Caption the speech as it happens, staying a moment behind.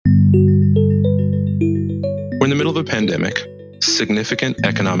the middle of a pandemic, significant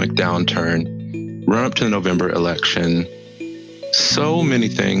economic downturn, run up to the November election, so many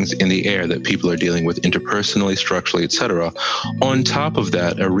things in the air that people are dealing with interpersonally, structurally, etc. On top of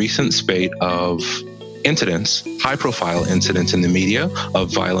that, a recent spate of incidents, high-profile incidents in the media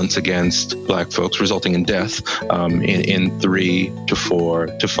of violence against Black folks resulting in death in 3 to 4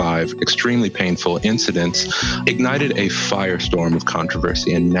 to 5 extremely painful incidents, ignited a firestorm of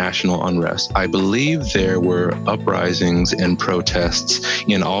controversy and national unrest. I believe there were uprisings and protests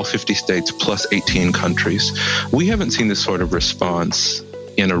in all 50 states plus 18 countries. We haven't seen this sort of response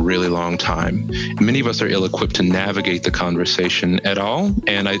in a really long time. Many of us are ill-equipped to navigate the conversation at all,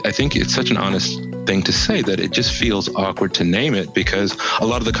 and I think it's such an honest thing to say that it just feels awkward to name it, because a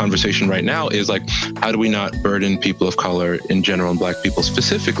lot of the conversation right now is like, how do we not burden people of color in general and Black people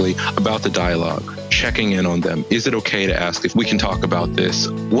specifically about the dialogue, checking in on them? Is it okay to ask if we can talk about this?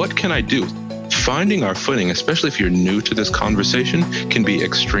 What can I do? Finding our footing, especially if you're new to this conversation, can be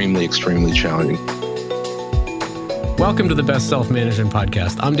extremely, extremely challenging. Welcome to the Best Self-Management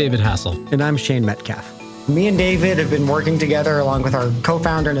Podcast. I'm David Hassel. And I'm Shane Metcalf. Me and David have been working together along with our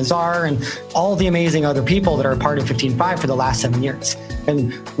co-founder Nazar and all the amazing other people that are a part of 15Five for the last 7 years.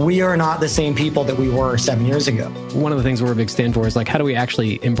 And we are not the same people that we were 7 years ago. One of the things we're a big stand for is like, how do we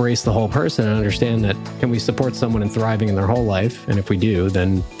actually embrace the whole person and understand that can we support someone in thriving in their whole life? And if we do,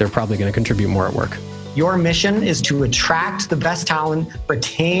 then they're probably going to contribute more at work. Your mission is to attract the best talent,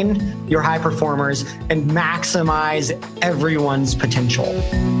 retain your high performers, and maximize everyone's potential.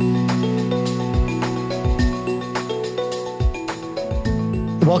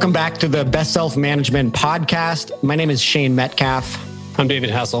 Welcome back to the Best Self-Management Podcast. My name is Shane Metcalf. I'm David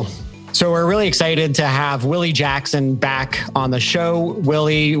Hassel. So we're really excited to have Willie Jackson back on the show.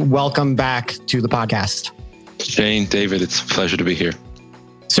 Willie, welcome back to the podcast. Shane, David, it's a pleasure to be here.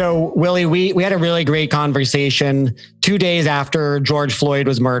 So Willie, we had a really great conversation 2 days after George Floyd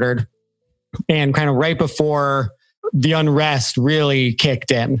was murdered and kind of right before the unrest really kicked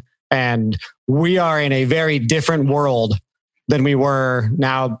in. And we are in a very different world than we were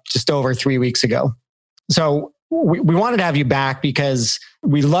now just over 3 weeks ago. So we wanted to have you back because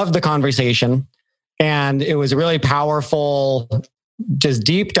we loved the conversation and it was a really powerful, just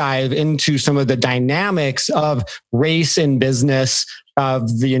deep dive into some of the dynamics of race in business,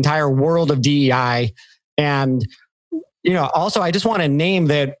 of the entire world of DEI. And, also I just want to name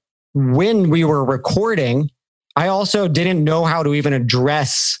that when we were recording, I also didn't know how to even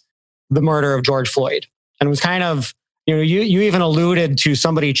address the murder of George Floyd. And it was kind of, you even alluded to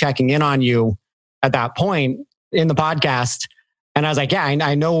somebody checking in on you at that point in the podcast. And I was like, yeah,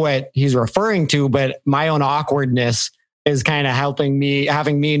 I know what he's referring to, but my own awkwardness is kind of having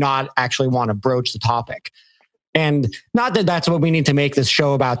me not actually want to broach the topic. And not that that's what we need to make this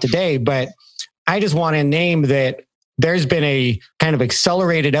show about today, but I just want to name that there's been a kind of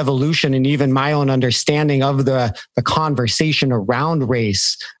accelerated evolution in even my own understanding of the conversation around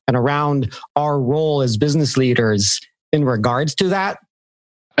race and around our role as business leaders in regards to that.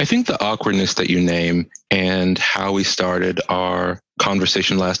 I think the awkwardness that you name and how we started our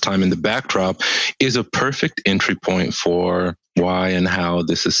conversation last time in the backdrop is a perfect entry point for why and how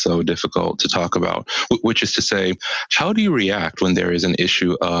this is so difficult to talk about, which is to say, how do you react when there is an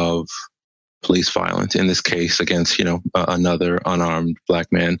issue of police violence, in this case against, another unarmed Black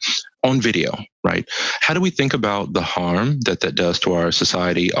man on video, right? How do we think about the harm that does to our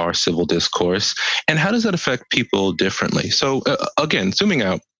society, our civil discourse, and how does that affect people differently? So again, zooming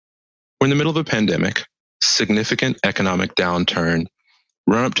out, we're in the middle of a pandemic, significant economic downturn,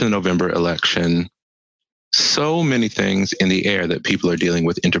 run up to the November election, so many things in the air that people are dealing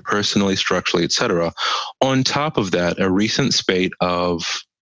with interpersonally, structurally, etc. On top of that, a recent spate of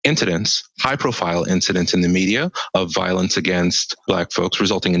incidents, high-profile incidents in the media of violence against Black folks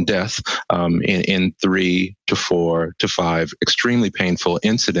resulting in death in 3 to 4 to 5 extremely painful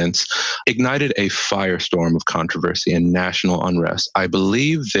incidents, ignited a firestorm of controversy and national unrest. I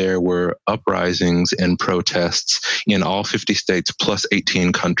believe there were uprisings and protests in all 50 states plus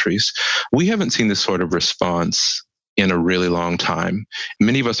 18 countries. We haven't seen this sort of response in a really long time.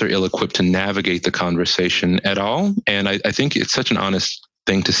 Many of us are ill-equipped to navigate the conversation at all, and I think it's such an honest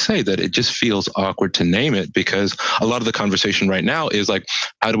thing to say that it just feels awkward to name it, because a lot of the conversation right now is like,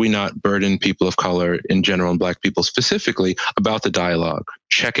 how do we not burden people of color in general and Black people specifically about the dialogue,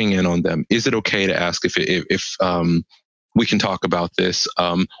 checking in on them? Is it okay to ask if we can talk about this?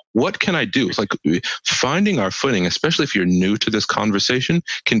 What can I do? It's like finding our footing, especially if you're new to this conversation,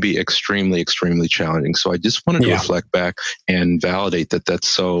 can be extremely, extremely challenging. So I just wanted to reflect back and validate that that's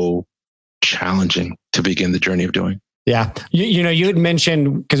so challenging to begin the journey of doing. Yeah. You had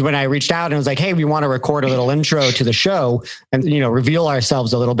mentioned, because when I reached out and I was like, hey, we want to record a little intro to the show and, reveal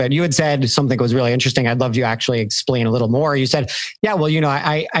ourselves a little bit. You had said something that was really interesting. I'd love you to actually explain a little more. You said, yeah, well,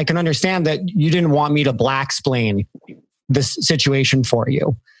 I can understand that you didn't want me to black-splain this situation for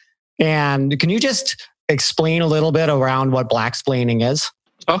you. And can you just explain a little bit around what black-splaining is?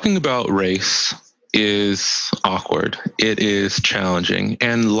 Talking about race is awkward. It is challenging.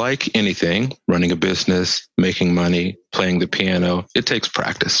 And like anything, running a business, making money, playing the piano, it takes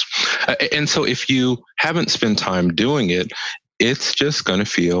practice. And so if you haven't spent time doing it, it's just going to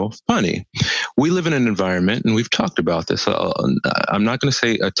feel funny. We live in an environment, and we've talked about this. I'm not going to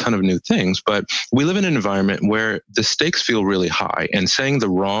say a ton of new things, but we live in an environment where the stakes feel really high, and saying the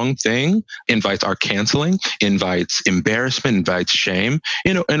wrong thing invites our canceling, invites embarrassment, invites shame,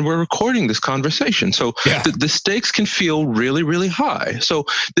 and we're recording this conversation. So the stakes can feel really, really high. So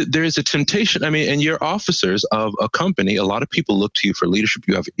there is a temptation. I mean, and you're officers of a company. A lot of people look to you for leadership.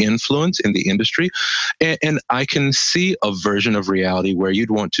 You have influence in the industry. And I can see a version of reality where you'd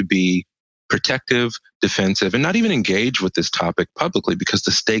want to be protective, defensive, and not even engage with this topic publicly because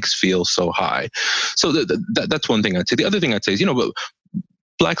the stakes feel so high. So that's one thing I'd say. The other thing I'd say is,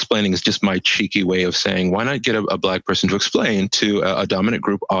 black-splaining is just my cheeky way of saying, why not get a black person to explain to a dominant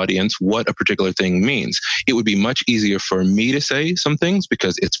group audience what a particular thing means? It would be much easier for me to say some things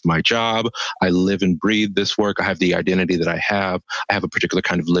because it's my job. I live and breathe this work. I have the identity that I have. I have a particular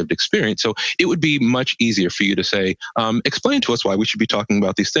kind of lived experience. So it would be much easier for you to say, explain to us why we should be talking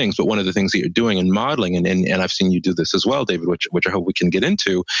about these things. But one of the things that you're doing and modeling, and I've seen you do this as well, David, which I hope we can get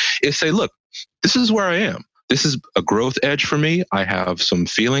into, is say, look, this is where I am. This is a growth edge for me. I have some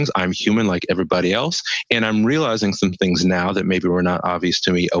feelings. I'm human like everybody else. And I'm realizing some things now that maybe were not obvious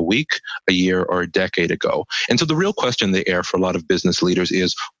to me a week, a year, or a decade ago. And so the real question in the air for a lot of business leaders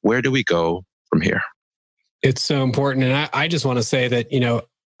is, where do we go from here? It's so important. And I just want to say that,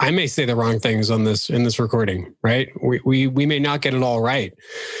 I may say the wrong things in this recording, right? We may not get it all right.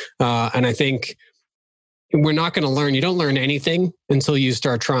 And I think we're not going to learn. You don't learn anything until you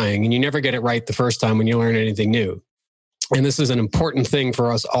start trying, and you never get it right the first time when you learn anything new. And this is an important thing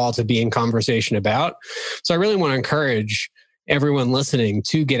for us all to be in conversation about. So I really want to encourage everyone listening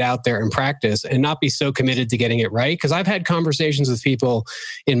to get out there and practice and not be so committed to getting it right. Because I've had conversations with people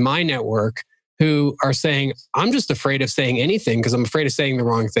in my network who are saying, I'm just afraid of saying anything because I'm afraid of saying the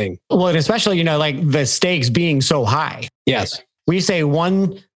wrong thing. Well, and especially, like the stakes being so high. Yes. We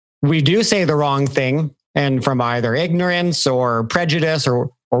do say the wrong thing, and from either ignorance or prejudice or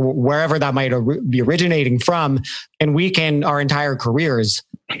wherever that might be originating from, and our entire careers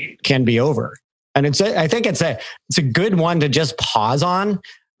can be over. And I think it's a good one to just pause on,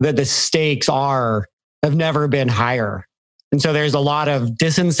 that the stakes have never been higher. And so there's a lot of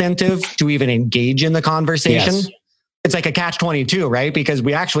disincentive to even engage in the conversation. Yes. It's like a catch-22, right? Because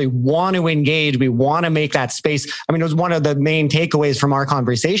we actually want to engage. We want to make that space. I mean, it was one of the main takeaways from our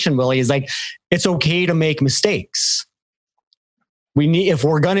conversation, Willie, is like, it's okay to make mistakes. If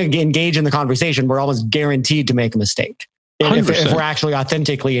we're going to engage in the conversation, we're almost guaranteed to make a mistake. If we're actually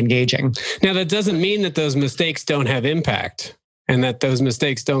authentically engaging. Now, that doesn't mean that those mistakes don't have impact and that those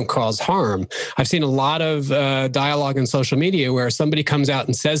mistakes don't cause harm. I've seen a lot of dialogue in social media where somebody comes out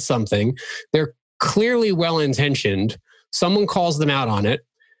and says something. They're clearly well-intentioned. Someone calls them out on it.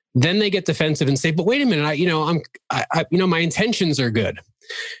 Then they get defensive and say, but wait a minute, my intentions are good.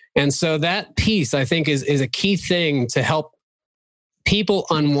 And so that piece, I think, is a key thing to help people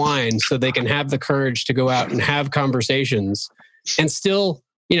unwind so they can have the courage to go out and have conversations and still,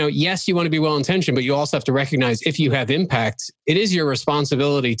 yes, you want to be well-intentioned, but you also have to recognize if you have impact, it is your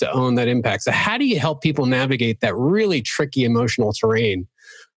responsibility to own that impact. So how do you help people navigate that really tricky emotional terrain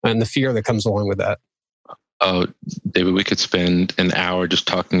and the fear that comes along with that? Oh, David, we could spend an hour just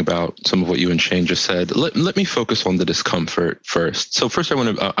talking about some of what you and Shane just said. Let me focus on the discomfort first. So first, I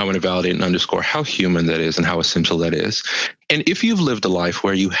want to validate and underscore how human that is and how essential that is. And if you've lived a life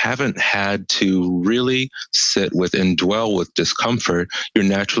where you haven't had to really sit with and dwell with discomfort, you're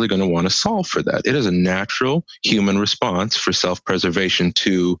naturally going to want to solve for that. It is a natural human response for self-preservation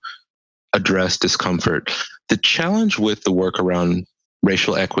to address discomfort. The challenge with the work around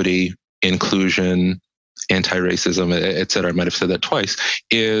racial equity, inclusion, anti-racism, et cetera, I might have said that twice,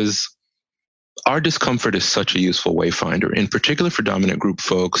 is our discomfort is such a useful wayfinder, in particular for dominant group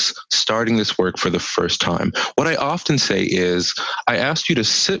folks starting this work for the first time. What I often say is, I asked you to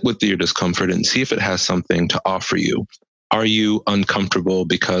sit with your discomfort and see if it has something to offer you. Are you uncomfortable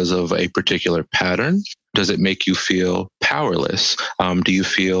because of a particular pattern? Does it make you feel powerless? Do you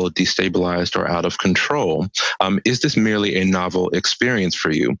feel destabilized or out of control? Is this merely a novel experience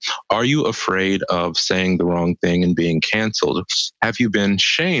for you? Are you afraid of saying the wrong thing and being canceled? Have you been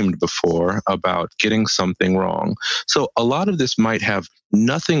shamed before about getting something wrong? So a lot of this might have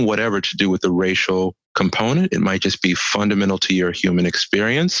nothing whatever to do with the racial component. It might just be fundamental to your human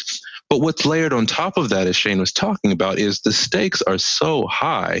experience. But what's layered on top of that, as Shane was talking about, is the stakes are so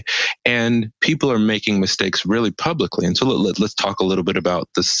high and people are making mistakes really publicly. And so let's talk a little bit about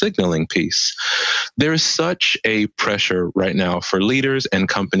the signaling piece. There is such a pressure right now for leaders and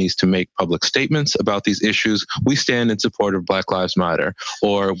companies to make public statements about these issues. We stand in support of Black Lives Matter,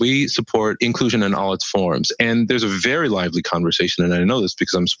 or we support inclusion in all its forms. And there's a very lively conversation, and I know this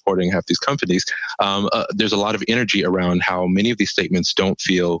because I'm supporting half these companies. There's a lot of energy around how many of these statements don't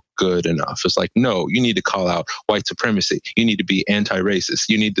feel good enough. It's like, no, you need to call out white supremacy. You need to be anti-racist.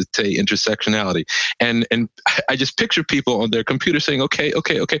 You need to say intersectionality. And I just picture people on their computer saying, okay.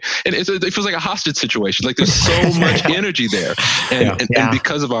 And it feels like a hostage situation. Like there's so much energy there. And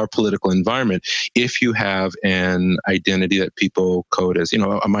because of our political environment, if you have an identity that people code as,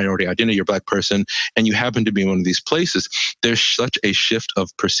 a minority identity, you're a Black person, and you happen to be in one of these places, there's such a shift of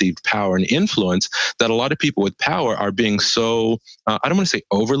perceived power and influence that a lot of people with power are being so, I don't want to say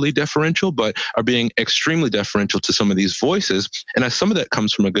overly deferential, but are being extremely deferential to some of these voices. And as some of that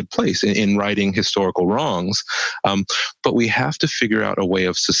comes from a good place in righting historical wrongs. But we have to figure out a way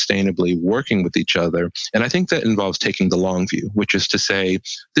of sustainably working with each other. And I think that involves taking the long view, which is to say,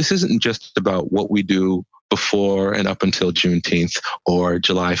 this isn't just about what we do before and up until Juneteenth or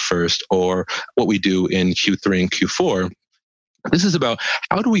July 1st, or what we do in Q3 and Q4. This is about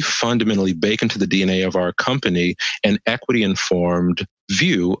how do we fundamentally bake into the DNA of our company an equity-informed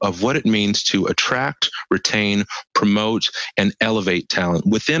view of what it means to attract, retain, promote, and elevate talent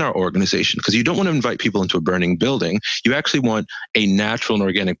within our organization. Because you don't want to invite people into a burning building. You actually want a natural and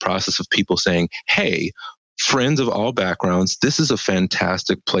organic process of people saying, hey, friends of all backgrounds, this is a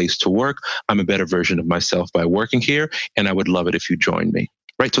fantastic place to work. I'm a better version of myself by working here, and I would love it if you join me.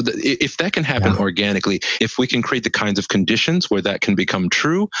 Right. So if that can happen organically, if we can create the kinds of conditions where that can become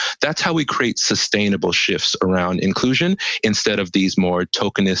true, that's how we create sustainable shifts around inclusion instead of these more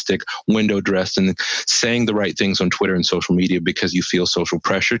tokenistic, window dressed and saying the right things on Twitter and social media because you feel social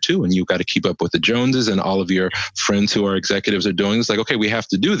pressure to, and you've got to keep up with the Joneses and all of your friends who are executives are doing. It's like, okay, we have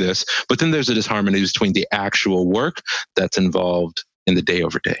to do this. But then there's a disharmony between the actual work that's involved in the day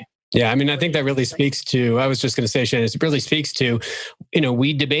over day. Yeah, I mean, I think that really speaks to, I was just going to say, Shannon, it really speaks to,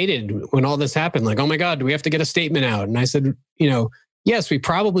 we debated when all this happened, like, oh my God, do we have to get a statement out? And I said, yes, we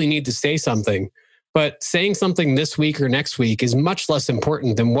probably need to say something, but saying something this week or next week is much less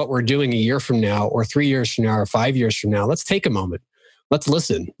important than what we're doing a year from now or 3 years from now or 5 years from now. Let's take a moment. Let's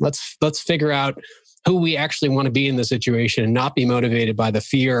listen. Let's figure out who we actually want to be in the situation and not be motivated by the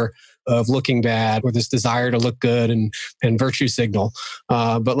fear of looking bad or this desire to look good and virtue signal.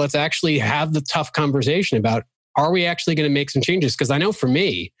 But let's actually have the tough conversation about, are we actually going to make some changes? Because I know for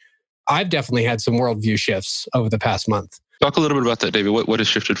me, I've definitely had some worldview shifts over the past month. Talk a little bit about that, David. What has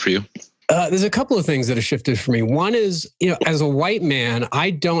shifted for you? There's a couple of things that have shifted for me. One is, as a white man, I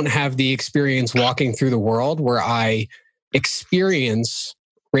don't have the experience walking through the world where I experience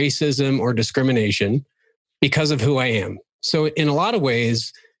racism or discrimination because of who I am. So in a lot of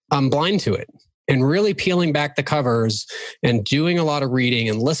ways, I'm blind to it. And really peeling back the covers and doing a lot of reading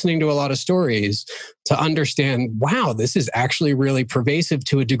and listening to a lot of stories to understand, wow, this is actually really pervasive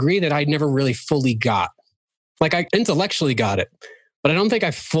to a degree that I never really fully got. Like I intellectually got it, but I don't think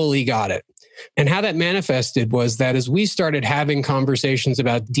I fully got it. And how that manifested was that as we started having conversations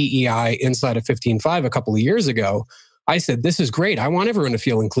about DEI inside of 15.5 a couple of years ago, I said, this is great. I want everyone to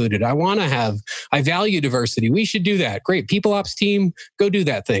feel included. I value diversity. We should do that. Great. People ops team, go do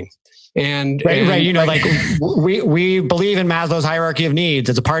that thing. Right. We believe in Maslow's hierarchy of needs.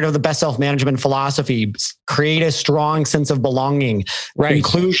 It's a part of the best self-management philosophy. Create a strong sense of belonging,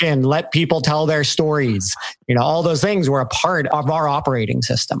 inclusion, let people tell their stories. All those things were a part of our operating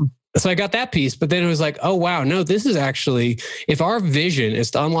system. So I got that piece, but then it was like, oh, wow, no, this is actually, if our vision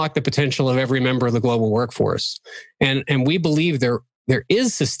is to unlock the potential of every member of the global workforce, and we believe there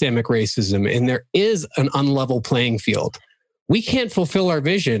is systemic racism and there is an unlevel playing field, we can't fulfill our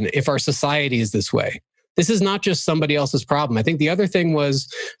vision if our society is this way. This is not just somebody else's problem. I think the other thing was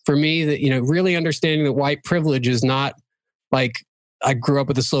for me that, really understanding that white privilege is not like I grew up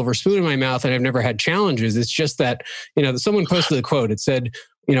with a silver spoon in my mouth and I've never had challenges. It's just that, someone posted a quote. It said,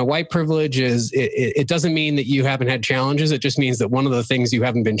 white privilege it doesn't mean that you haven't had challenges. It just means that one of the things you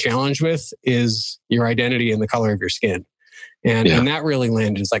haven't been challenged with is your identity and the color of your skin. And that really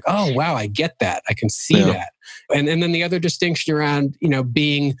landed. It's like, oh, wow, I get that. I can see that. And then the other distinction around,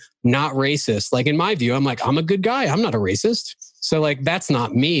 being not racist, like in my view, I'm like, I'm a good guy. I'm not a racist. So like, that's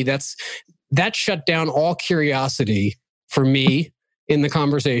not me. That shut down all curiosity for me in the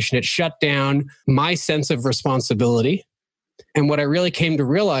conversation. It shut down my sense of responsibility. And what I really came to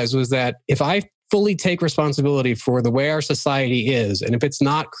realize was that if I fully take responsibility for the way our society is, and if it's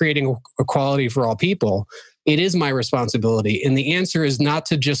not creating equality for all people, it is my responsibility. And the answer is not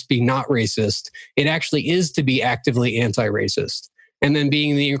to just be not racist. It actually is to be actively anti-racist. And then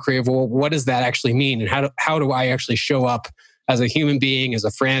being the inquiry of, well, what does that actually mean? And how do I actually show up as a human being, as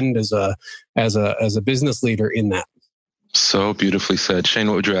a friend, as a business leader in that? So beautifully said. Shane,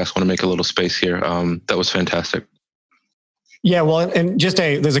 what would you ask? I want to make a little space here. That was fantastic. Yeah, well, and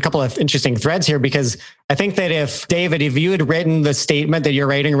there's a couple of interesting threads here, because I think that if you had written the statement that you're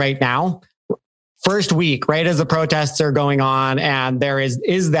writing right now, first week, right as the protests are going on and there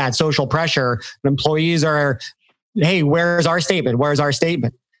is that social pressure, and employees are, hey, where's our statement? Where's our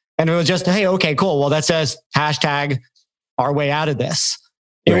statement? And it was just, hey, okay, cool. Well, that says hashtag our way out of this.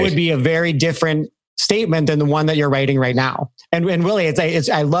 It would be a very different statement than the one that you're writing right now. And really,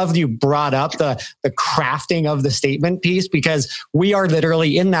 I love you brought up the crafting of the statement piece, because we are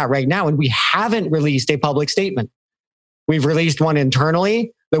literally in that right now. And we haven't released a public statement. We've released one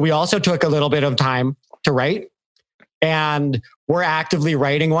internally that we also took a little bit of time to write. And we're actively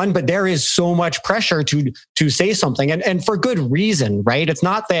writing one, but there is so much pressure to say something, and for good reason, right? It's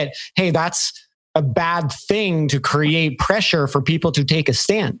not that, hey, that's a bad thing to create pressure for people to take a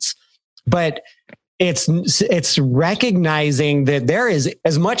stance, but it's recognizing that there is,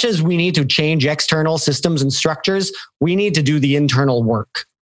 as much as we need to change external systems and structures, we need to do the internal work.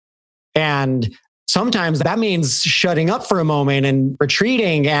 And sometimes that means shutting up for a moment and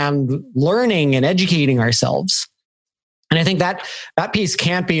retreating and learning and educating ourselves. And I think that piece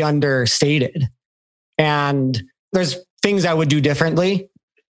can't be understated. And there's things I would do differently,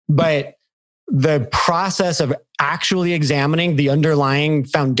 but the process of actually examining the underlying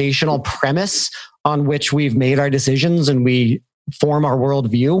foundational premise on which we've made our decisions and we form our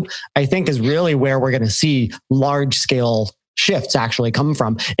worldview, I think is really where we're going to see large scale shifts actually come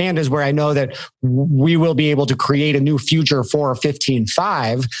from. And is where I know that we will be able to create a new future for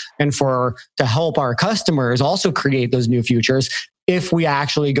 15.5 and to help our customers also create those new futures if we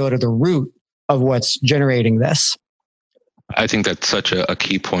actually go to the root of what's generating this. I think that's such a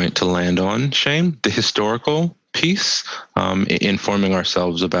key point to land on, Shane. The historical piece, informing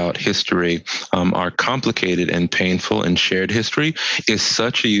ourselves about history, our complicated and painful and shared history, is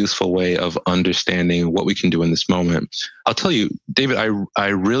such a useful way of understanding what we can do in this moment. I'll tell you, David, I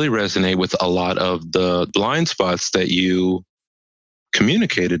really resonate with a lot of the blind spots that you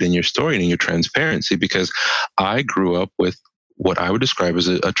communicated in your story and in your transparency, because I grew up with what I would describe as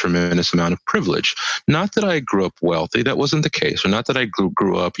a tremendous amount of privilege. Not that I grew up wealthy, that wasn't the case, or not that I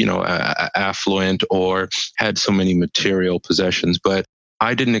grew up, affluent or had so many material possessions, but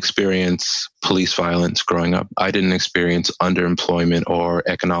I didn't experience police violence growing up. I didn't experience underemployment or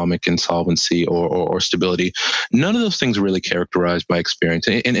economic insolvency or stability. None of those things really characterized my experience.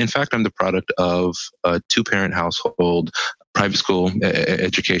 And in fact, I'm the product of a two-parent household, private school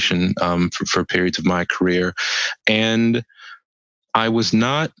education for periods of my career. And I was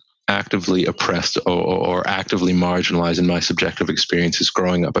not actively oppressed or actively marginalized in my subjective experiences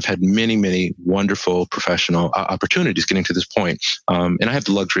growing up. I've had many, many wonderful professional opportunities getting to this point. And I have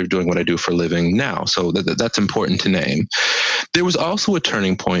the luxury of doing what I do for a living now. So that's important to name. There was also a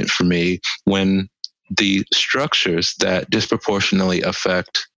turning point for me when the structures that disproportionately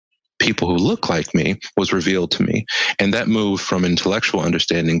affect people who look like me was revealed to me. And that moved from intellectual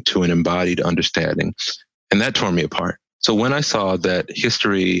understanding to an embodied understanding. And that tore me apart. So when I saw that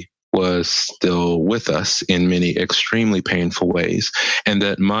history was still with us in many extremely painful ways, and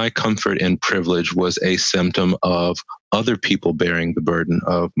that my comfort and privilege was a symptom of other people bearing the burden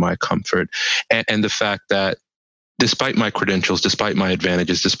of my comfort, and the fact that despite my credentials, despite my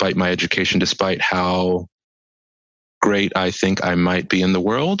advantages, despite my education, despite how great I think I might be in the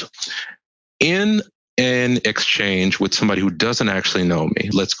world, in an exchange with somebody who doesn't actually know me,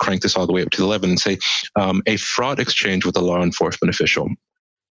 let's crank this all the way up to 11 and say a fraught exchange with a law enforcement official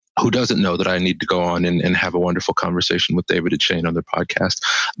who doesn't know that I need to go on and have a wonderful conversation with David and Shane on their podcast,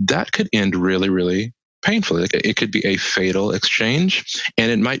 that could end really, really painfully. It could be a fatal exchange,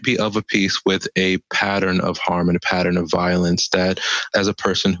 and it might be of a piece with a pattern of harm and a pattern of violence that, as a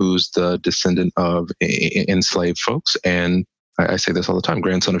person who's the descendant of enslaved folks, and I say this all the time,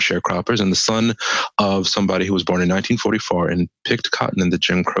 grandson of sharecroppers and the son of somebody who was born in 1944 and picked cotton in the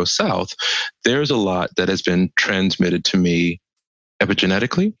Jim Crow South, there's a lot that has been transmitted to me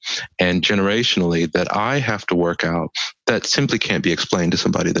epigenetically and generationally that I have to work out that simply can't be explained to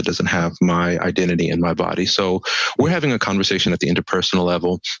somebody that doesn't have my identity in my body. So we're having a conversation at the interpersonal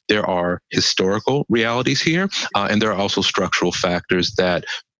level. There are historical realities here, and there are also structural factors that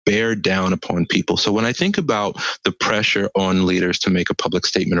bear down upon people. So when I think about the pressure on leaders to make a public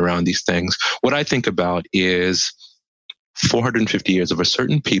statement around these things, what I think about is 450 years of a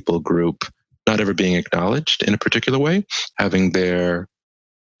certain people group not ever being acknowledged in a particular way, having their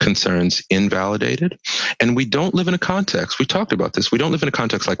concerns invalidated. And we don't live in a context, we talked about this, we don't live in a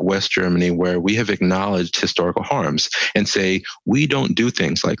context like West Germany where we have acknowledged historical harms and say, we don't do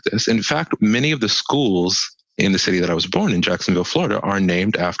things like this. In fact, many of the schools in the city that I was born in, Jacksonville, Florida, are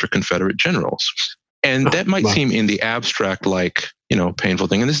named after Confederate generals. And that might seem in the abstract like, painful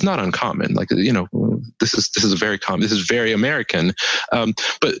thing. And this is not uncommon. Like, this is very common. This is very American.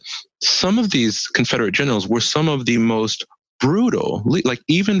 But some of these Confederate generals were some of the most brutal, like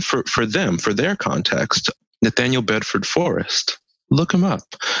even for them, for their context. Nathaniel Bedford Forrest, look him up.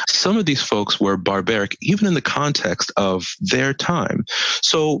 Some of these folks were barbaric, even in the context of their time.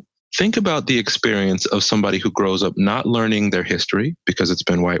 So think about the experience of somebody who grows up not learning their history because it's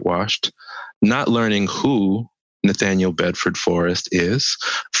been whitewashed, not learning who Nathaniel Bedford Forrest is,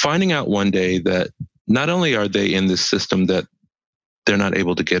 finding out one day that not only are they in this system that they're not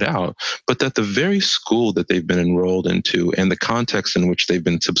able to get out, but that the very school that they've been enrolled into and the context in which they've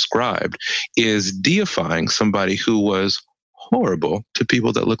been subscribed is deifying somebody who was horrible to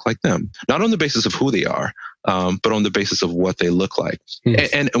people that look like them, not on the basis of who they are, but on the basis of what they look like.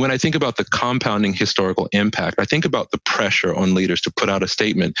 And when I think about the compounding historical impact, I think about the pressure on leaders to put out a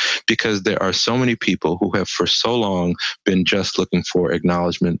statement because there are so many people who have for so long been just looking for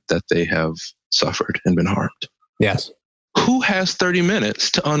acknowledgement that they have suffered and been harmed. Yes. Who has 30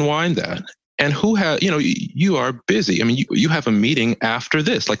 minutes to unwind that? And who has, you are busy. I mean, you have a meeting after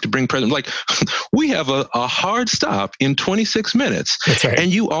this, like to bring president, like we have a hard stop in 26 minutes. That's right.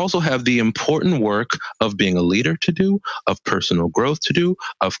 And you also have the important work of being a leader to do, of personal growth to do,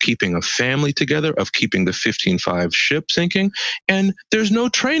 of keeping a family together, of keeping the 15-5 ship sinking. And there's no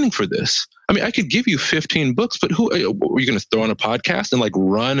training for this. I mean, I could give you 15 books, but who are you going to throw on a podcast and like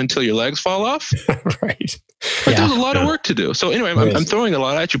run until your legs fall off? Right. But there's a lot of work to do. So anyway, I'm throwing a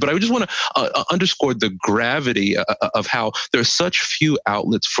lot at you, but I just want to underscore the gravity of how there's such few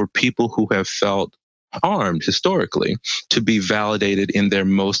outlets for people who have felt harmed historically to be validated in their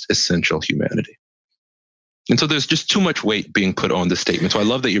most essential humanity. And so there's just too much weight being put on the statement. So I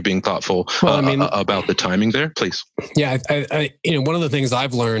love that you're being thoughtful about the timing there. Please. Yeah, I one of the things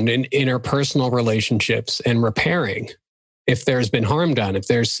I've learned in interpersonal relationships and repairing, if there's been harm done, if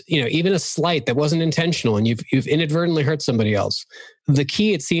there's even a slight that wasn't intentional and you've inadvertently hurt somebody else, the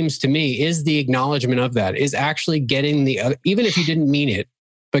key, it seems to me, is the acknowledgement of that, is actually getting even if you didn't mean it,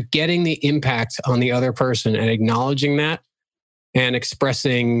 but getting the impact on the other person and acknowledging that and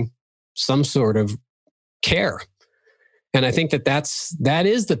expressing some sort of care. And I think that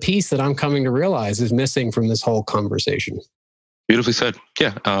is the piece that I'm coming to realize is missing from this whole conversation. Beautifully said.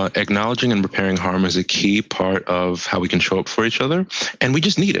 Yeah. Acknowledging and repairing harm is a key part of how we can show up for each other. And we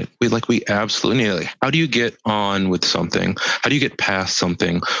just need it. We absolutely need it. How do you get on with something? How do you get past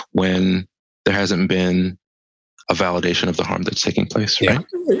something when there hasn't been a validation of the harm that's taking place? Right?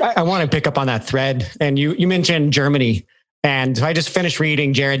 Yeah. I want to pick up on that thread. And you mentioned Germany. And I just finished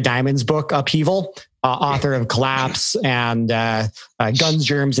reading Jared Diamond's book, Upheaval, author of Collapse and Guns,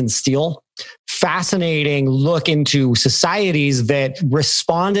 Germs, and Steel. Fascinating look into societies that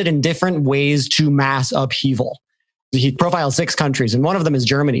responded in different ways to mass upheaval. He profiled 6 countries, and one of them is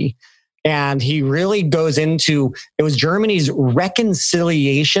Germany. And he really goes into, it was Germany's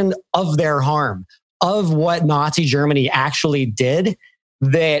reconciliation of their harm, of what Nazi Germany actually did,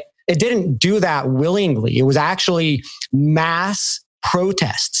 that it didn't do that willingly. It was actually mass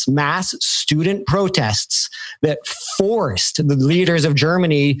protests, mass student protests that forced the leaders of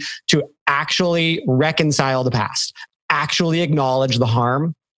Germany to actually reconcile the past, actually acknowledge the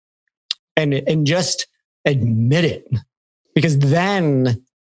harm, and just admit it. Because then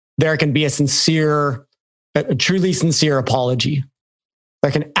there can be a truly sincere apology.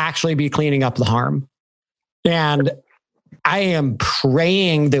 There can actually be cleaning up the harm. And I am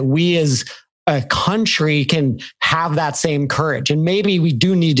praying that we as a country can have that same courage. And maybe we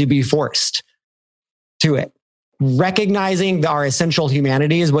do need to be forced to it. Recognizing our essential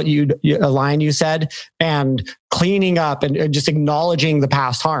humanity is what a line you said, and cleaning up and just acknowledging the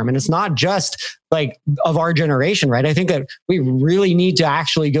past harm. And it's not just like of our generation, right? I think that we really need to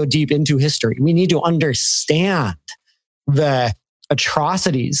actually go deep into history. We need to understand the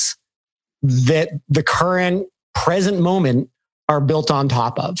atrocities that the present moment are built on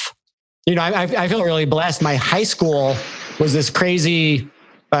top of. I feel really blessed. My high school was this crazy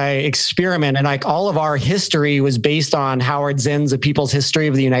experiment, and like all of our history was based on Howard Zinn's A People's History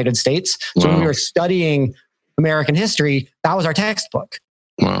of the United States. So when we were studying American history, that was our textbook.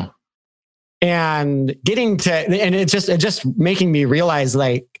 Wow. And it's just making me realize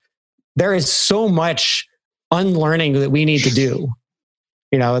like there is so much unlearning that we need to do.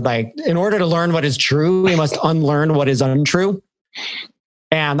 Like in order to learn what is true, we must unlearn what is untrue.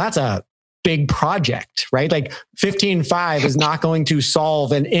 And that's a big project, right? Like 15.5 is not going to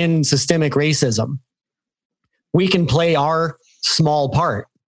solve and end systemic racism. We can play our small part.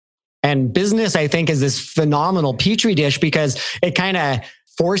 And business, I think, is this phenomenal petri dish because it kind of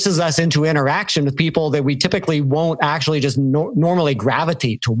forces us into interaction with people that we typically won't actually just normally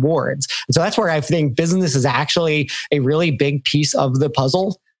gravitate towards. And so that's where I think business is actually a really big piece of the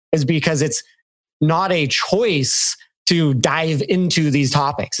puzzle, is because it's not a choice to dive into these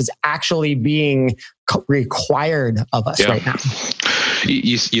topics. It's actually being required of us right now.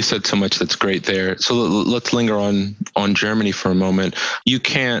 You said so much that's great there. So let's linger on Germany for a moment. You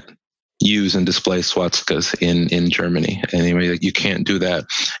can't use and display swastikas in Germany. Anyway, you can't do that.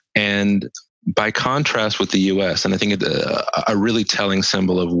 And by contrast with the US, and I think a really telling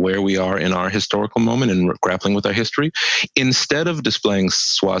symbol of where we are in our historical moment and grappling with our history, instead of displaying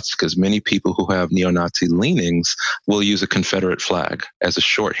swastikas, many people who have neo-Nazi leanings will use a Confederate flag as a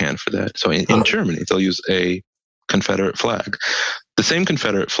shorthand for that. So in Germany, they'll use a Confederate flag. The same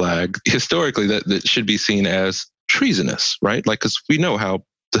Confederate flag, historically, that should be seen as treasonous, right? Like, because we know how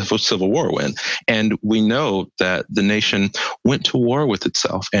the Civil War went. And we know that the nation went to war with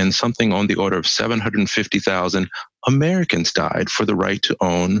itself, and something on the order of 750,000 Americans died for the right to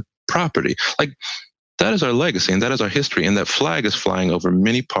own property. Like, that is our legacy, and that is our history. And that flag is flying over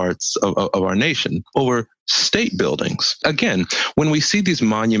many parts of our nation, over state buildings. Again, when we see these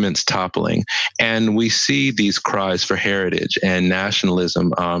monuments toppling and we see these cries for heritage and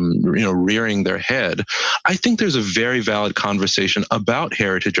nationalism, rearing their head, I think there's a very valid conversation about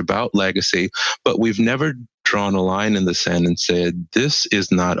heritage, about legacy, but we've never drawn a line in the sand and said, this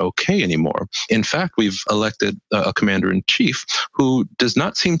is not okay anymore. In fact, we've elected a commander-in-chief who does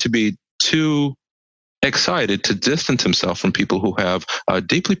not seem to be too excited to distance himself from people who have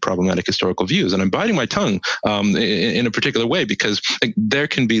deeply problematic historical views. And I'm biting my tongue in a particular way, because there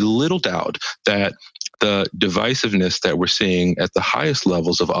can be little doubt that the divisiveness that we're seeing at the highest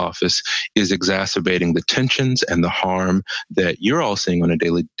levels of office is exacerbating the tensions and the harm that you're all seeing on a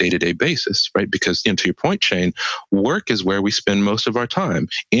day-to-day basis, right? Because, to your point, Shane, work is where we spend most of our time.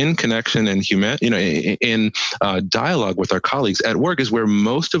 In connection and in dialogue with our colleagues at work is where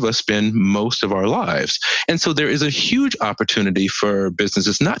most of us spend most of our lives. And so there is a huge opportunity for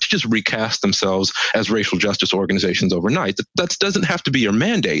businesses not to just recast themselves as racial justice organizations overnight. That doesn't have to be your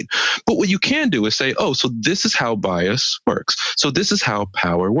mandate. But what you can do is say, so this is how bias works. So this is how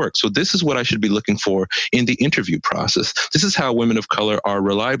power works. So this is what I should be looking for in the interview process. This is how women of color are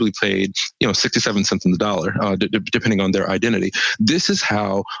reliably paid, 67 cents on the dollar, depending on their identity. This is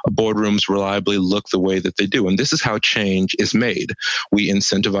how boardrooms reliably look the way that they do. And this is how change is made. We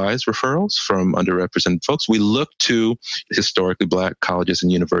incentivize referrals from underrepresented folks. We look to historically Black colleges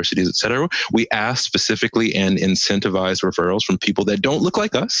and universities, et cetera. We ask specifically and incentivize referrals from people that don't look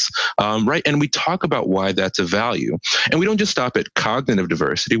like us, right? And we talk about why that's a value. And we don't just stop at cognitive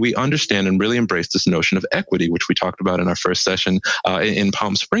diversity. We understand and really embrace this notion of equity, which we talked about in our first session in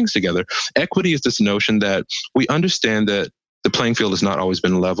Palm Springs together. Equity is this notion that we understand that the playing field has not always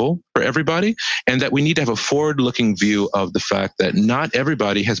been level for everybody, and that we need to have a forward-looking view of the fact that not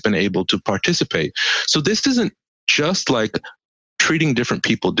everybody has been able to participate. So this isn't just like treating different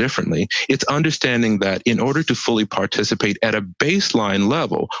people differently. It's understanding that in order to fully participate at a baseline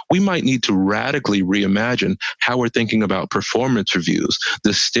level, we might need to radically reimagine how we're thinking about performance reviews,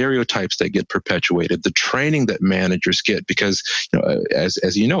 the stereotypes that get perpetuated, the training that managers get, because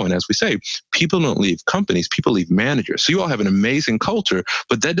as you know, and as we say, people don't leave companies, people leave managers. So you all have an amazing culture,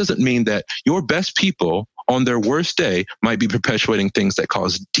 but that doesn't mean that your best people on their worst day might be perpetuating things that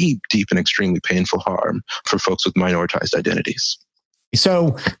cause deep, deep and extremely painful harm for folks with minoritized identities.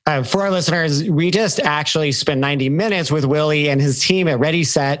 So for our listeners, we just actually spent 90 minutes with Willie and his team at Ready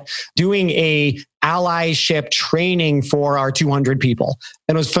Set doing a allyship training for our 200 people.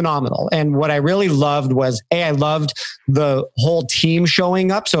 And it was phenomenal. And what I really loved was, I loved the whole team showing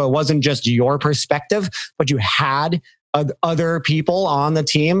up. So it wasn't just your perspective, but you had other people on the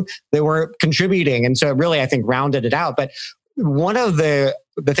team that were contributing. And so it really, I think, rounded it out. But one of the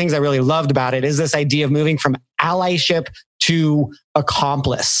things I really loved about it is this idea of moving from allyship to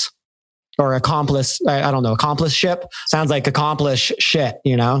accomplice. or accomplice. I don't know. Accomplice ship sounds like accomplish shit.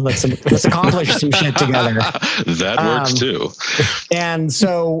 Let's accomplish some shit together. That works too. And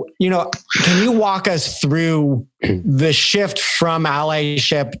so, can you walk us through the shift from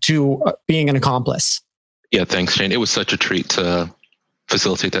allyship to being an accomplice? Yeah, thanks, Shane. It was such a treat to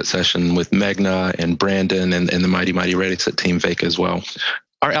facilitate that session with Meghna and Brandon and the mighty Redix at Team Vega as well.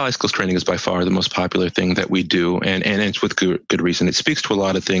 Our Ally Skills training is by far the most popular thing that we do, and it's with good reason. It speaks to a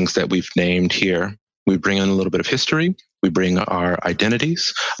lot of things that we've named here. We bring in a little bit of history. We bring our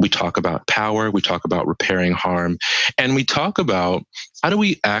identities. We talk about power. We talk about repairing harm. And we talk about how do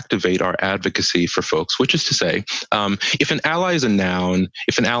we activate our advocacy for folks, which is to say, if an ally is a noun,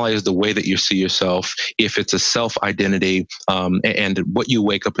 if an ally is the way that you see yourself, if it's a self-identity and what you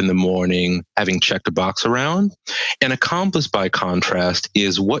wake up in the morning having checked a box around, an accomplice, by contrast,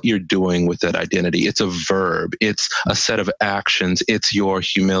 is what you're doing with that identity. It's a verb. It's a set of actions. It's your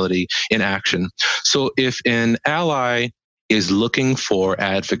humility in action. So if an ally is looking for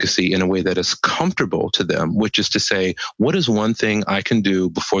advocacy in a way that is comfortable to them, which is to say, what is one thing I can do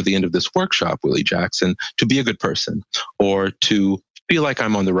before the end of this workshop, Willie Jackson, to be a good person, or to feel like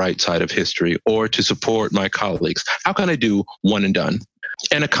I'm on the right side of history, or to support my colleagues? How can I do one and done?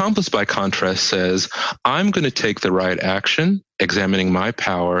 An accomplice, by contrast, says, I'm going to take the right action, examining my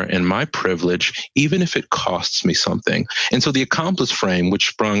power and my privilege, even if it costs me something. And so the accomplice frame, which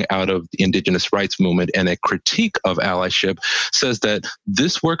sprung out of the indigenous rights movement and a critique of allyship, says that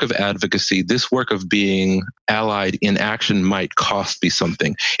this work of advocacy, this work of being allied in action might cost me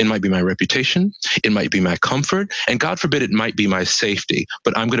something. It might be my reputation, it might be my comfort, and God forbid it might be my safety,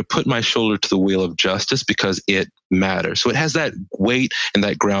 but I'm going to put my shoulder to the wheel of justice because it matters. So it has that weight and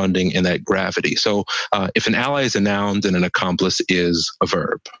that grounding and that gravity. So if an ally is a noun, then an accomplice is a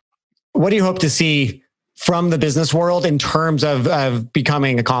verb. What do you hope to see from the business world in terms of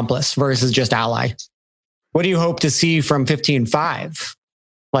becoming accomplice versus just ally? What do you hope to see from 15.5?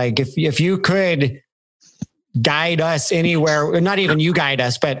 Like if you could guide us anywhere, not even you guide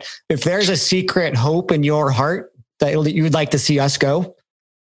us, but if there's a secret hope in your heart that you would like to see us go?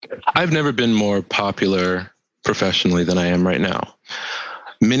 I've never been more popular professionally than I am right now.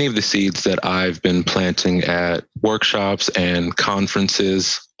 Many of the seeds that I've been planting at workshops and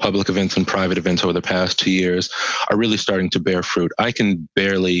conferences, public events and private events over the past 2 years are really starting to bear fruit. I can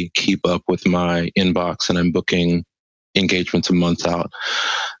barely keep up with my inbox, and I'm booking engagements a month out.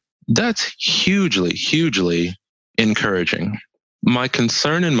 That's hugely, hugely encouraging. My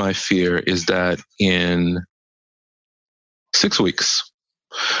concern and my fear is that in 6 weeks,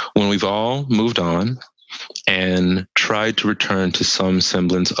 when we've all moved on and tried to return to some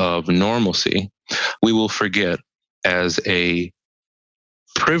semblance of normalcy, we will forget, as a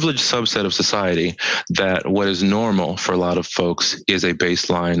privileged subset of society, that what is normal for a lot of folks is a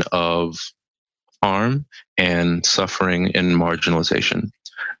baseline of harm and suffering and marginalization.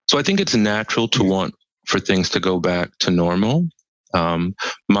 So I think it's natural to want for things to go back to normal.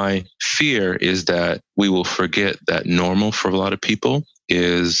 My fear is that we will forget that normal for a lot of people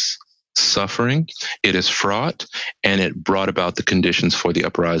is suffering, it is fraught, and it brought about the conditions for the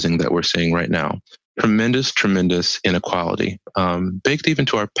uprising that we're seeing right now. Tremendous inequality, baked even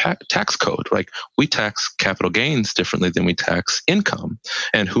to our tax code. Like, we tax capital gains differently than we tax income,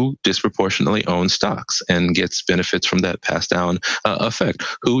 and who disproportionately owns stocks and gets benefits from that passed down effect?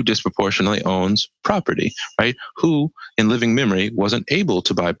 Who disproportionately owns property, right? Who in living memory wasn't able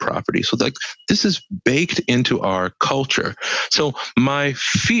to buy property? So this is baked into our culture. So my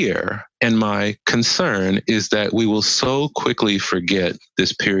fear and my concern is that we will so quickly forget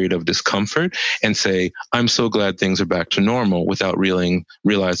this period of discomfort and say, I'm so glad things are back to normal, without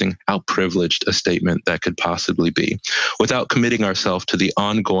realizing how privileged a statement that could possibly be, without committing ourselves to the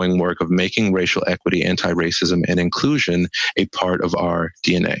ongoing work of making racial equity, anti-racism, and inclusion a part of our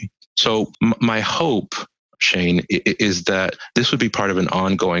DNA. So my hope, Shane, is that this would be part of an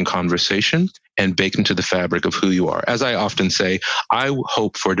ongoing conversation and baked into the fabric of who you are. As I often say, I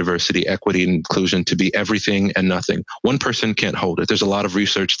hope for diversity, equity, and inclusion to be everything and nothing. One person can't hold it. There's a lot of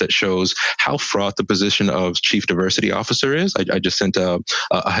research that shows how fraught the position of chief diversity officer is. I just sent a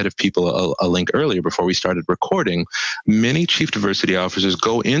head of people a link earlier before we started recording. Many chief diversity officers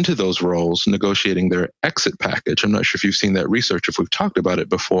go into those roles negotiating their exit package. I'm not sure if you've seen that research, if we've talked about it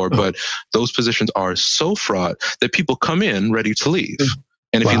before, but those positions are so fraught that people come in ready to leave.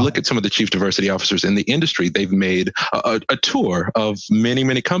 And if you look at some of the chief diversity officers in the industry, they've made a tour of many,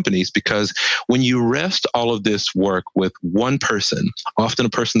 many companies, because when you rest all of this work with one person, often a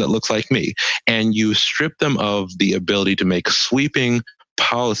person that looks like me, and you strip them of the ability to make sweeping,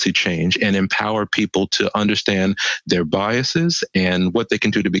 policy change and empower people to understand their biases and what they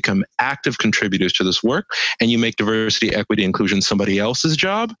can do to become active contributors to this work, and you make diversity, equity, inclusion somebody else's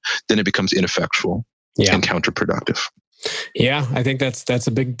job, then it becomes ineffectual and counterproductive. Yeah, I think that's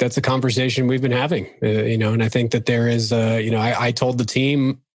a conversation we've been having, and I think that there is, I told the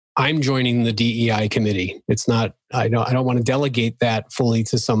team I'm joining the DEI committee. It's not, I don't want to delegate that fully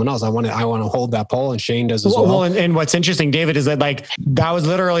to someone else. I want to hold that poll, and Shane does as well. Well, and what's interesting, David, is that that was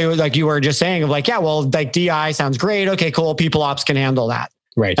literally like you were just saying of DEI sounds great. Okay, cool. People ops can handle that.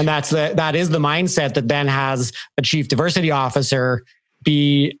 Right. And that is the mindset that then has a chief diversity officer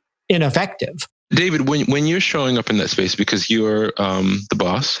be ineffective. David, when you're showing up in that space, because you're the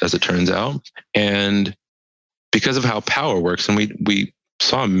boss, as it turns out, and because of how power works, and we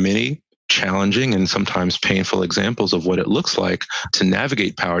saw many challenging and sometimes painful examples of what it looks like to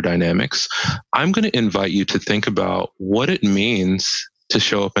navigate power dynamics, I'm going to invite you to think about what it means to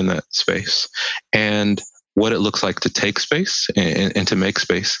show up in that space and what it looks like to take space and to make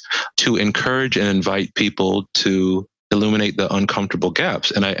space, to encourage and invite people to illuminate the uncomfortable gaps.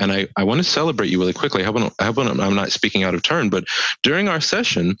 And I want to celebrate you really quickly. I'm not speaking out of turn, but during our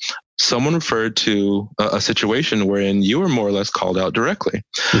session, someone referred to a situation wherein you were more or less called out directly.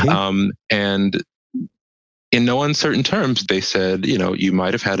 Mm-hmm. And in no uncertain terms, they said, you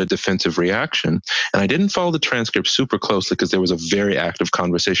might have had a defensive reaction. And I didn't follow the transcript super closely because there was a very active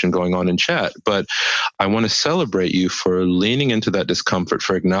conversation going on in chat. But I want to celebrate you for leaning into that discomfort,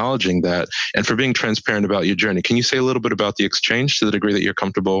 for acknowledging that, and for being transparent about your journey. Can you say a little bit about the exchange to the degree that you're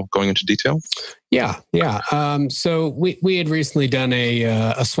comfortable going into detail? Yeah. So we had recently done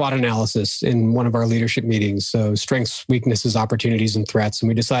a SWOT analysis in one of our leadership meetings. So strengths, weaknesses, opportunities, and threats. And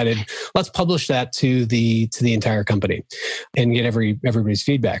we decided, let's publish that to the entire company and get everybody's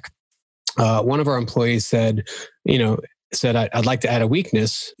feedback. One of our employees said, I'd like to add a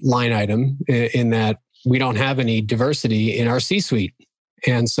weakness line item in that we don't have any diversity in our C-suite.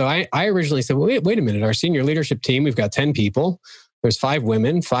 And so I originally said, well, wait a minute, our senior leadership team, we've got 10 people. There's 5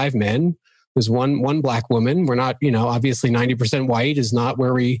 women, 5 men. There's one black woman. We're not, obviously 90% white is not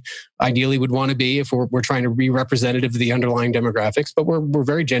where we ideally would want to be if we're trying to be representative of the underlying demographics, but we're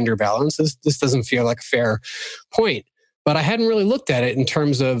very gender balanced. This doesn't feel like a fair point. But I hadn't really looked at it in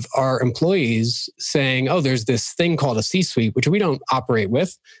terms of our employees saying, oh, there's this thing called a C-suite, which we don't operate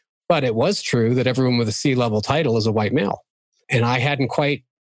with. But it was true that everyone with a C-level title is a white male. And I hadn't quite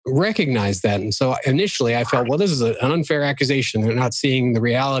recognize that. And so initially I felt, well, this is an unfair accusation. They're not seeing the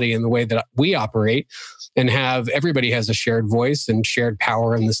reality in the way that we operate and everybody has a shared voice and shared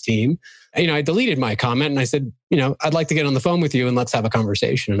power in this team. I deleted my comment and I said, I'd like to get on the phone with you and let's have a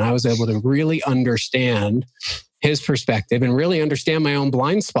conversation. And I was able to really understand his perspective and really understand my own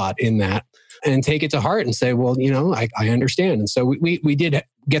blind spot in that and take it to heart and say, well, I understand. And so we did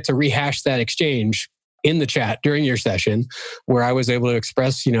get to rehash that exchange in the chat during your session where I was able to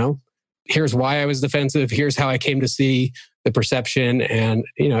express, here's why I was defensive. Here's how I came to see the perception and,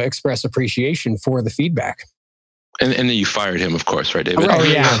 express appreciation for the feedback. And then you fired him, of course, right, David? Oh,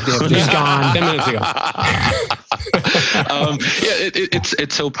 yeah. He's gone 10 minutes ago.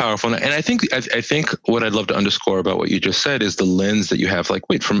 It's so powerful. And I think what I'd love to underscore about what you just said is the lens that you have. Like,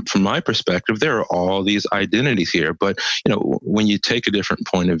 wait, from my perspective, there are all these identities here. But, when you take a different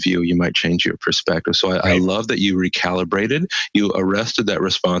point of view, you might change your perspective. So I love that you recalibrated, you arrested that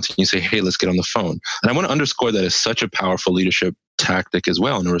response, and you say, hey, let's get on the phone. And I want to underscore that as such a powerful leadership tactic as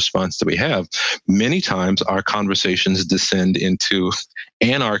well in the response that we have. Many times our conversations descend into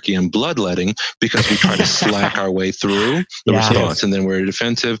anarchy and bloodletting because we try to slack our way through the response, and then we're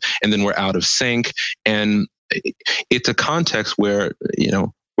defensive, and then we're out of sync. And it's a context where,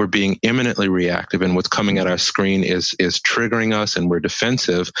 we're being imminently reactive, and what's coming at our screen is triggering us, and we're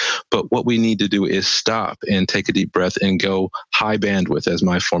defensive. But what we need to do is stop and take a deep breath and go high bandwidth, as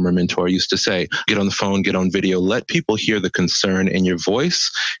my former mentor used to say. Get on the phone, get on video, let people hear the concern in your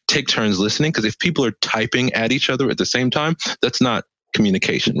voice. Take turns listening, because if people are typing at each other at the same time, that's not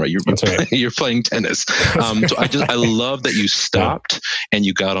communication, right? You're playing tennis. So I love that you stopped and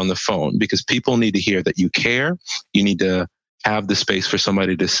you got on the phone, because people need to hear that you care. You need to have the space for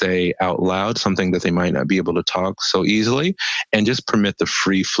somebody to say out loud something that they might not be able to talk so easily, and just permit the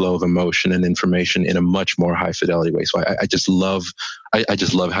free flow of emotion and information in a much more high fidelity way. So I just love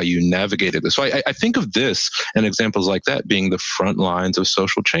how you navigated this. So I think of this and examples like that being the front lines of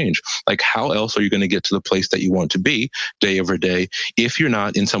social change. Like, how else are you going to get to the place that you want to be day over day if you're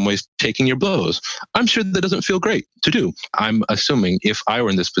not in some ways taking your blows? I'm sure that doesn't feel great to do. I'm assuming if I were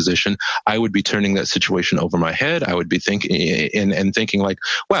in this position, I would be turning that situation over my head. I would be thinking and thinking like,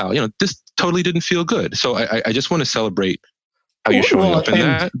 wow, this totally didn't feel good. So I just want to celebrate how you're showing up in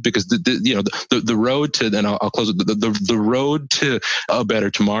that, because the road to, and I'll close it, the road to a better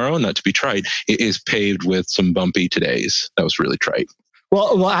tomorrow, not to be trite, is paved with some bumpy todays. That was really trite.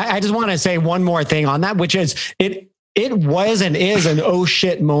 Well, I just want to say one more thing on that, which is it was and is an oh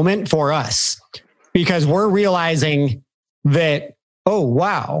shit moment for us, because we're realizing that, oh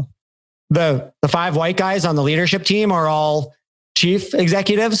wow, the 5 white guys on the leadership team are all chief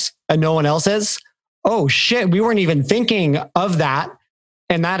executives and no one else is. Oh shit, we weren't even thinking of that.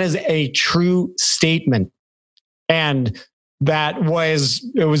 And that is a true statement. And it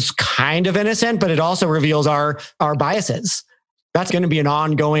was kind of innocent, but it also reveals our biases. That's going to be an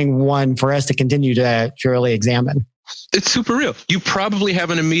ongoing one for us to continue to really examine. It's super real. You probably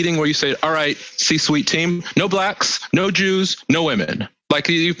having a meeting where you say, all right, C-suite team, no blacks, no Jews, no women. Like,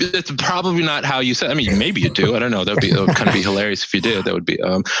 it's probably not how you said. I mean, maybe you do. I don't know. That would kind of be hilarious if you did. That would be.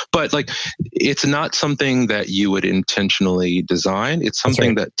 But like, it's not something that you would intentionally design. It's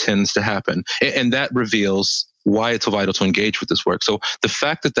something that tends to happen, and that reveals why it's so vital to engage with this work. So the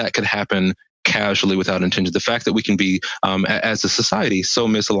fact that could happen casually without intention, the fact that we can be, as a society, so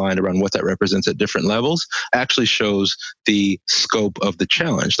misaligned around what that represents at different levels actually shows the scope of the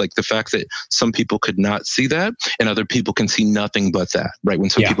challenge. Like the fact that some people could not see that and other people can see nothing but that, right? When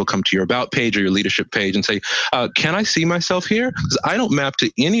some people come to your about page or your leadership page and say, can I see myself here? Because I don't map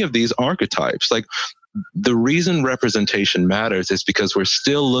to any of these archetypes. Like, the reason representation matters is because we're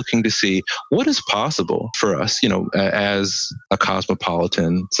still looking to see what is possible for us, as a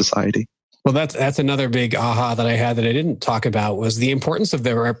cosmopolitan society. Well, that's another big aha that I had that I didn't talk about, was the importance of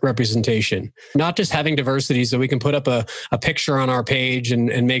the representation. Not just having diversity so we can put up a picture on our page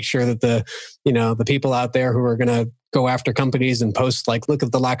and make sure that the people out there who are going to go after companies and post like, look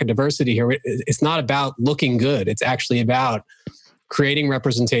at the lack of diversity here. It's not about looking good. It's actually about creating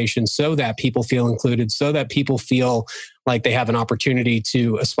representation so that people feel included, so that people feel like they have an opportunity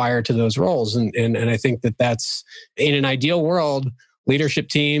to aspire to those roles. And I think that's, in an ideal world, leadership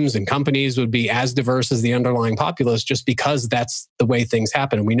teams and companies would be as diverse as the underlying populace, just because that's the way things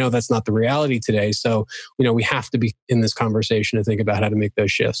happen. And we know that's not the reality today. So, we have to be in this conversation to think about how to make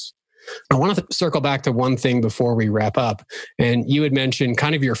those shifts. I want to circle back to one thing before we wrap up. And you had mentioned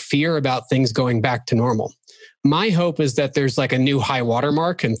kind of your fear about things going back to normal. My hope is that there's like a new high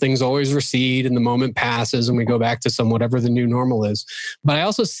watermark and things always recede and the moment passes and we go back to whatever the new normal is. But I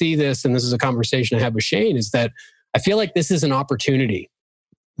also see this, and this is a conversation I had with Shane, is that I feel like this is an opportunity.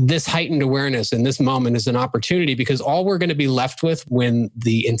 This heightened awareness in this moment is an opportunity, because all we're going to be left with when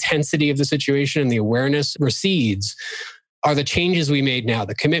the intensity of the situation and the awareness recedes are the changes we made now,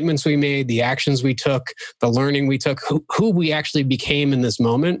 the commitments we made, the actions we took, the learning we took, who we actually became in this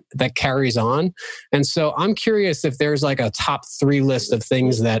moment that carries on. And so I'm curious if there's like a top 3 list of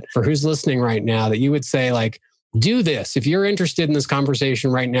things that, for who's listening right now, that you would say like, do this. If you're interested in this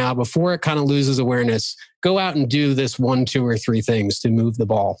conversation right now, before it kind of loses awareness, go out and do this 1, 2, or 3 things to move the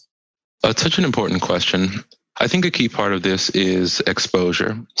ball. It's such an important question. I think a key part of this is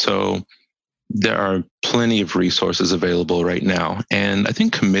exposure. So there are plenty of resources available right now. And I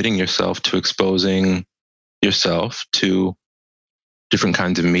think committing yourself to exposing yourself to different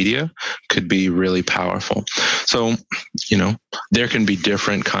kinds of media could be really powerful. So, there can be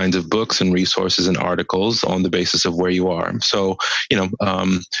different kinds of books and resources and articles on the basis of where you are. So,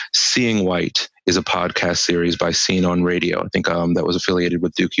 Seeing White is a podcast series by Scene on Radio. I think that was affiliated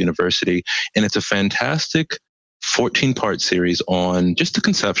with Duke University. And it's a fantastic 14-part series on just the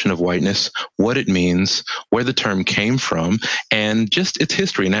conception of whiteness, what it means, where the term came from, and just its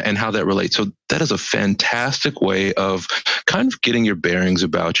history and how that relates. So that is a fantastic way of kind of getting your bearings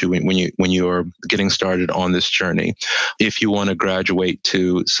about you when you're getting started on this journey. If you want to graduate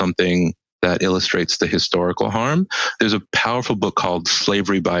to something that illustrates the historical harm, there's a powerful book called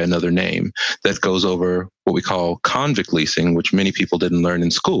Slavery by Another Name that goes over what we call convict leasing, which many people didn't learn in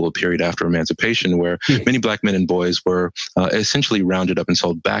school, a period after emancipation, where many Black men and boys were essentially rounded up and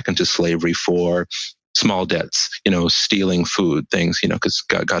sold back into slavery for small debts, stealing food, things, because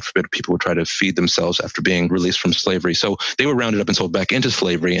God forbid people would try to feed themselves after being released from slavery. So they were rounded up and sold back into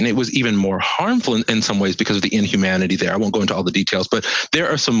slavery. And it was even more harmful in some ways because of the inhumanity there. I won't go into all the details, but there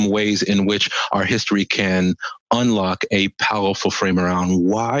are some ways in which our history can unlock a powerful frame around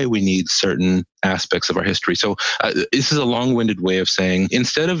why we need certain aspects of our history. So this is a long-winded way of saying,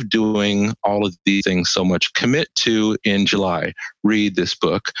 instead of doing all of these things so much, commit to, in July, read this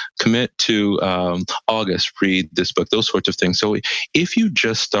book, commit to August, read this book, those sorts of things. So if you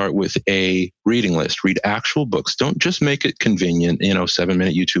just start with a reading list, read actual books, don't just make it convenient,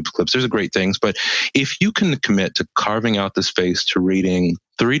 7-minute YouTube clips. There's great things, but if you can commit to carving out the space to reading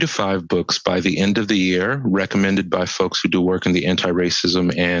 3 to 5 books by the end of the year, recommended by folks who do work in the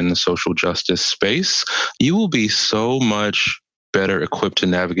anti-racism and social justice space. You will be so much better equipped to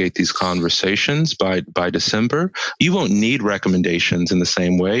navigate these conversations by December. You won't need recommendations in the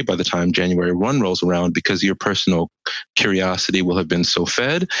same way by the time January 1 rolls around, because your personal curiosity will have been so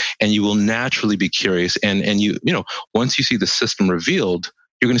fed, and you will naturally be curious. And once you see the system revealed,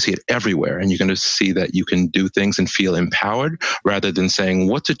 you're going to see it everywhere, and you're going to see that you can do things and feel empowered rather than saying,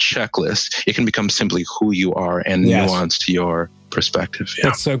 what's a checklist? It can become simply who you are and nuance to your perspective. Yeah.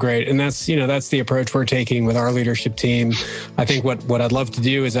 That's so great. And that's the approach we're taking with our leadership team. I think what I'd love to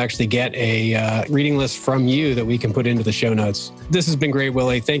do is actually get a reading list from you that we can put into the show notes. This has been great,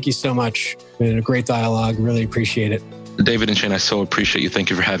 Willie. Thank you so much. It's been a great dialogue. Really appreciate it. David and Shane, I so appreciate you. Thank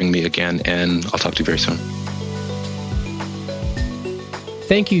you for having me again, and I'll talk to you very soon.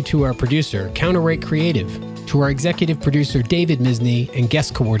 Thank you to our producer, Counterweight Creative, to our executive producer, David Misney, and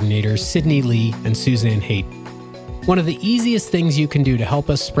guest coordinators, Sydney Lee and Suzanne Haight. One of the easiest things you can do to help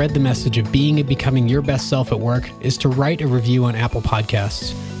us spread the message of being and becoming your best self at work is to write a review on Apple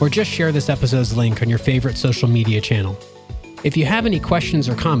Podcasts, or just share this episode's link on your favorite social media channel. If you have any questions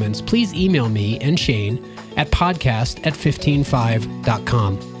or comments, please email me and Shane at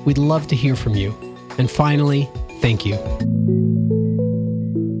podcast@15five.com. We'd love to hear from you. And finally, thank you.